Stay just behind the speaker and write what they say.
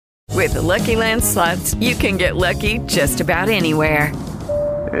With the Lucky Land Slots, you can get lucky just about anywhere.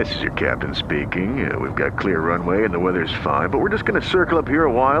 This is your captain speaking. We've got clear runway and the weather's fine, but we're just going to circle up here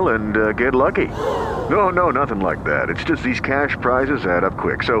a while and get lucky. No, nothing like that. It's just these cash prizes add up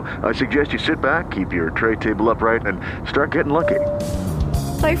quick. So I suggest you sit back, keep your tray table upright, and start getting lucky.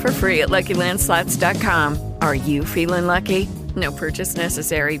 Play for free at LuckyLandSlots.com. Are you feeling lucky? No purchase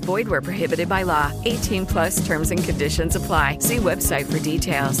necessary. Void where prohibited by law. 18 plus terms and conditions apply. See website for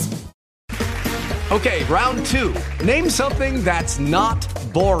details. Okay, round two. Name something that's not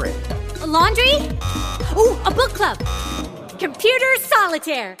boring. A laundry? Ooh, a book club. Computer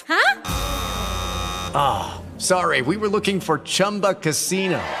solitaire, huh? Sorry, we were looking for Chumba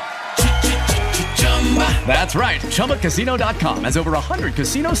Casino. That's right. ChumbaCasino.com has over 100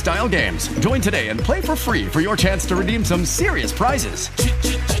 casino-style games. Join today and play for free for your chance to redeem some serious prizes.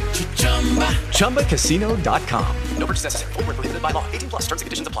 ChumbaCasino.com. No purchase necessary. Void where prohibited by law. 18 plus terms and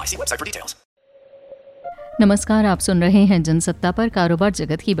conditions apply. See website for details. नमस्कार, आप सुन रहे हैं जनसत्ता पर कारोबार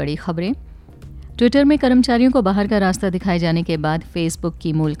जगत की बड़ी खबरें। ट्विटर में कर्मचारियों को बाहर का रास्ता दिखाए जाने के बाद फेसबुक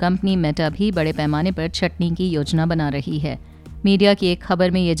की मूल कंपनी मेटा भी बड़े पैमाने पर छटनी की योजना बना रही है। मीडिया की एक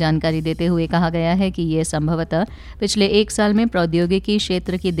खबर में ये जानकारी देते हुए कहा गया है कि ये संभवतः पिछले 1 साल में प्रौद्योगिकी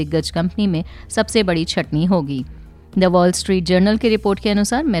क्षेत्र की दिग्गज कंपनी में सबसे बड़ी छटनी होगी। द वॉल स्ट्रीट जर्नल की रिपोर्ट के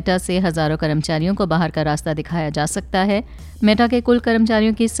अनुसार मेटा से हजारों कर्मचारियों को बाहर का रास्ता दिखाया जा सकता है। मेटा के कुल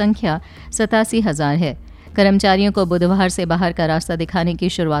कर्मचारियों की संख्या 87,000 है। कर्मचारियों को बुधवार से बाहर का रास्ता दिखाने की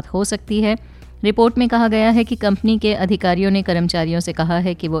शुरुआत हो सकती है। रिपोर्ट में कहा गया है कि कंपनी के अधिकारियों ने कर्मचारियों से कहा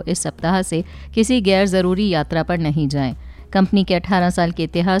है कि वो इस सप्ताह से किसी गैर ज़रूरी यात्रा पर नहीं जाएं। कंपनी के 18 साल के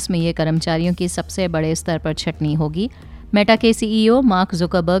इतिहास में ये कर्मचारियों की सबसे बड़े स्तर पर छटनी होगी। मेटा के सीईओ मार्क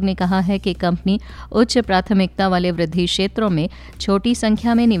जुकरबर्ग ने कहा है कि कंपनी उच्च प्राथमिकता वाले वृद्धि क्षेत्रों में छोटी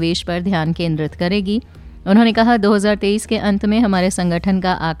संख्या में निवेश पर ध्यान केंद्रित करेगी। उन्होंने कहा 2023 के अंत में हमारे संगठन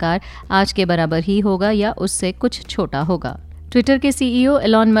का आकार आज के बराबर ही होगा या उससे कुछ छोटा होगा। ट्विटर के सीईओ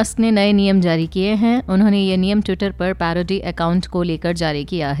एलॉन मस्क ने नए नियम जारी किए हैं। उन्होंने ये नियम ट्विटर पर पैरोडी अकाउंट को लेकर जारी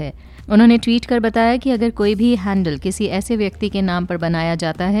किया है। उन्होंने ट्वीट कर बताया कि अगर कोई भी हैंडल किसी ऐसे व्यक्ति के नाम पर बनाया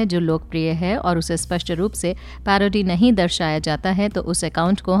जाता है जो लोकप्रिय है और उसे स्पष्ट रूप से पैरोडी नहीं दर्शाया जाता है तो उस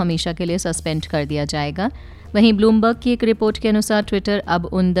अकाउंट को हमेशा के लिए सस्पेंड कर दिया जाएगा। वहीं ब्लूमबर्ग की एक रिपोर्ट के अनुसार ट्विटर अब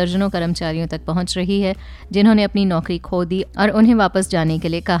उन दर्जनों कर्मचारियों तक पहुंच रही है जिन्होंने अपनी नौकरी खो दी और उन्हें वापस जाने के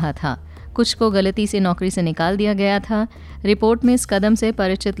लिए कहा था। कुछ को गलती से नौकरी से निकाल दिया गया था। रिपोर्ट में इस कदम से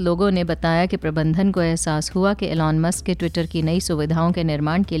परिचित लोगों ने बताया कि प्रबंधन को एहसास हुआ कि एलॉन मस्क के ट्विटर की नई सुविधाओं के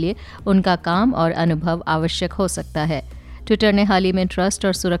निर्माण के लिए उनका काम और अनुभव आवश्यक हो सकता है। ट्विटर ने हाल ही में ट्रस्ट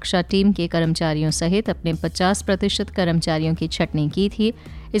और सुरक्षा टीम के कर्मचारियों सहित अपने 50% कर्मचारियों की छटनी की थी।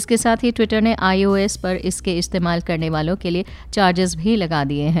 इसके साथ ही ट्विटर ने iOS पर इसके इस्तेमाल करने वालों के लिए चार्जेस भी लगा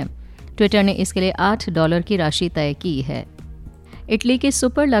दिए हैं। ट्विटर ने इसके लिए $8 की राशि तय की है। इटली की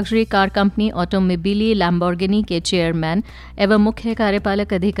super luxury car company ऑटोमोबिली Lamborghini के चेयरमैन एवं मुख्य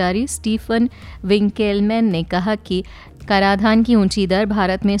कार्यपालक अधिकारी स्टीफन विंकेलमैन ने कहा कि कराधान की ऊंची दर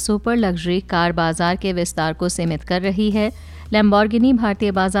भारत में सुपर लग्जरी कार बाजार के विस्तार को सीमित कर रही है। लैम्बोर्गिनी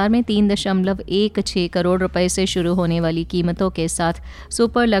भारतीय बाजार में 3.16 करोड़ रुपए से शुरू होने वाली कीमतों के साथ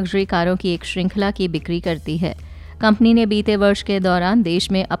सुपर लग्जरी कारों की एक श्रृंखला की बिक्री करती है। कंपनी ने बीते वर्ष के दौरान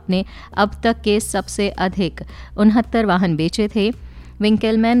देश में अपने अब तक के सबसे अधिक 69 वाहन बेचे थे।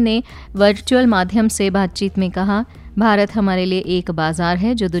 विंकेलमैन ने वर्चुअल माध्यम से बातचीत में कहा, भारत हमारे लिए एक बाजार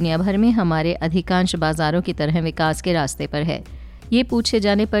है जो दुनिया भर में हमारे अधिकांश बाजारों की तरह विकास के रास्ते पर है। ये पूछे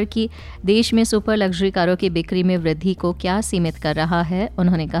जाने पर कि देश में सुपर लग्जरी कारों की बिक्री में वृद्धि को क्या सीमित कर रहा है,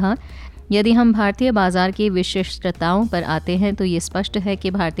 उन्होंने कहा, यदि हम भारतीय बाजार की विशिष्टताओं पर आते हैं तो ये स्पष्ट है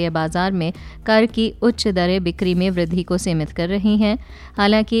कि भारतीय बाजार में कर की उच्च दरें बिक्री में वृद्धि को सीमित कर रही हैं।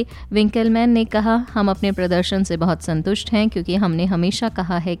 हालांकि विंकेलमैन ने कहा, हम अपने प्रदर्शन से बहुत संतुष्ट हैं क्योंकि हमने हमेशा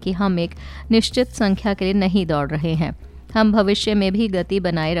कहा है कि हम एक निश्चित संख्या के लिए नहीं दौड़ रहे हैं। हम भविष्य में भी गति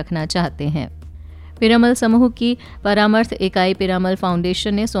बनाए रखना चाहते हैं। पिरामल समूह की परामर्श इकाई पिरामल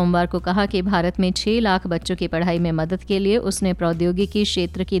फाउंडेशन ने सोमवार को कहा कि भारत में 6 लाख बच्चों की पढ़ाई में मदद के लिए उसने प्रौद्योगिकी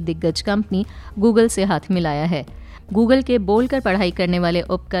क्षेत्र की दिग्गज कंपनी गूगल से हाथ मिलाया है। गूगल के बोलकर पढ़ाई करने वाले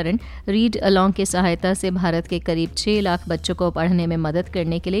उपकरण रीड अलोंग की सहायता से भारत के करीब 6 लाख बच्चों को पढ़ने में मदद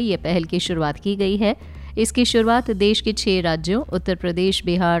करने के लिए ये पहल की शुरुआत की गई है। इसकी शुरुआत देश के 6 राज्यों उत्तर प्रदेश,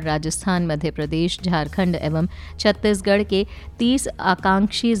 बिहार, राजस्थान, मध्य प्रदेश, झारखंड एवं छत्तीसगढ़ के 30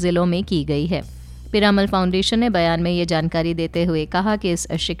 आकांक्षी जिलों में की गई है। पिरामल फाउंडेशन ने बयान में ये जानकारी देते हुए कहा कि इस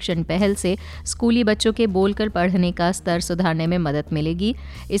शिक्षण पहल से स्कूली बच्चों के बोलकर पढ़ने का स्तर सुधारने में मदद मिलेगी।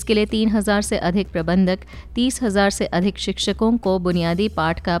 इसके लिए 3,000 से अधिक प्रबंधक 30,000 से अधिक शिक्षकों को बुनियादी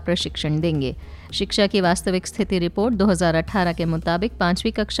पाठ का प्रशिक्षण देंगे। शिक्षा की वास्तविक स्थिति रिपोर्ट 2018 के मुताबिक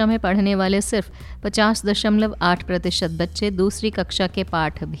 5वीं कक्षा में पढ़ने वाले सिर्फ 50.8% बच्चे दूसरी कक्षा के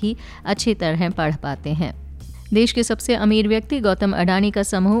पाठ भी अच्छी तरह पढ़ पाते हैं। देश के सबसे अमीर व्यक्ति गौतम अडानी का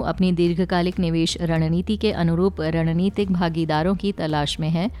समूह अपनी दीर्घकालिक निवेश रणनीति के अनुरूप रणनीतिक भागीदारों की तलाश में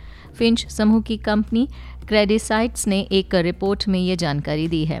है। फिंच समूह की कंपनी क्रेडिटसाइट्स ने एक रिपोर्ट में ये जानकारी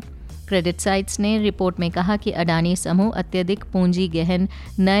दी है। क्रेडिटसाइट्स ने रिपोर्ट में कहा कि अडानी समूह अत्यधिक पूंजी गहन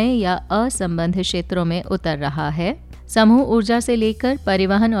नए या असंबद्ध क्षेत्रों में उतर रहा है। समूह ऊर्जा से लेकर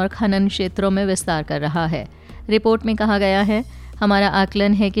परिवहन और खनन क्षेत्रों में विस्तार कर रहा है। रिपोर्ट में कहा गया है, हमारा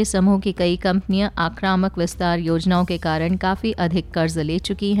आकलन है कि समूह की कई कंपनियां आक्रामक विस्तार योजनाओं के कारण काफ़ी अधिक कर्ज ले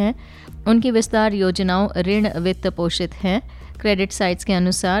चुकी हैं। उनकी विस्तार योजनाओं ऋण वित्त पोषित हैं। क्रेडिट साइट्स के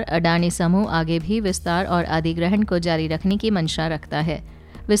अनुसार अडानी समूह आगे भी विस्तार और अधिग्रहण को जारी रखने की मंशा रखता है।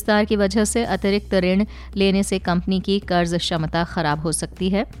 विस्तार की वजह से अतिरिक्त ऋण लेने से कंपनी की कर्ज क्षमता खराब हो सकती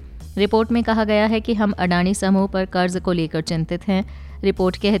है। रिपोर्ट में कहा गया है कि हम अडानी समूह पर कर्ज को लेकर चिंतित हैं।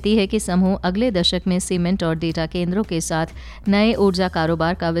 रिपोर्ट कहती है कि समूह अगले दशक में सीमेंट और डेटा केंद्रों के साथ नए ऊर्जा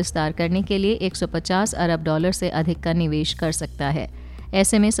कारोबार का विस्तार करने के लिए $150 अरब से अधिक का निवेश कर सकता है।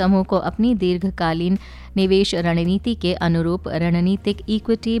 ऐसे में समूह को अपनी दीर्घकालीन निवेश रणनीति के अनुरूप रणनीतिक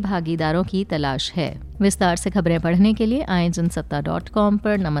इक्विटी भागीदारों की तलाश है। विस्तार से खबरें पढ़ने के लिए आएं जनसत्ता.com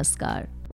पर। नमस्कार।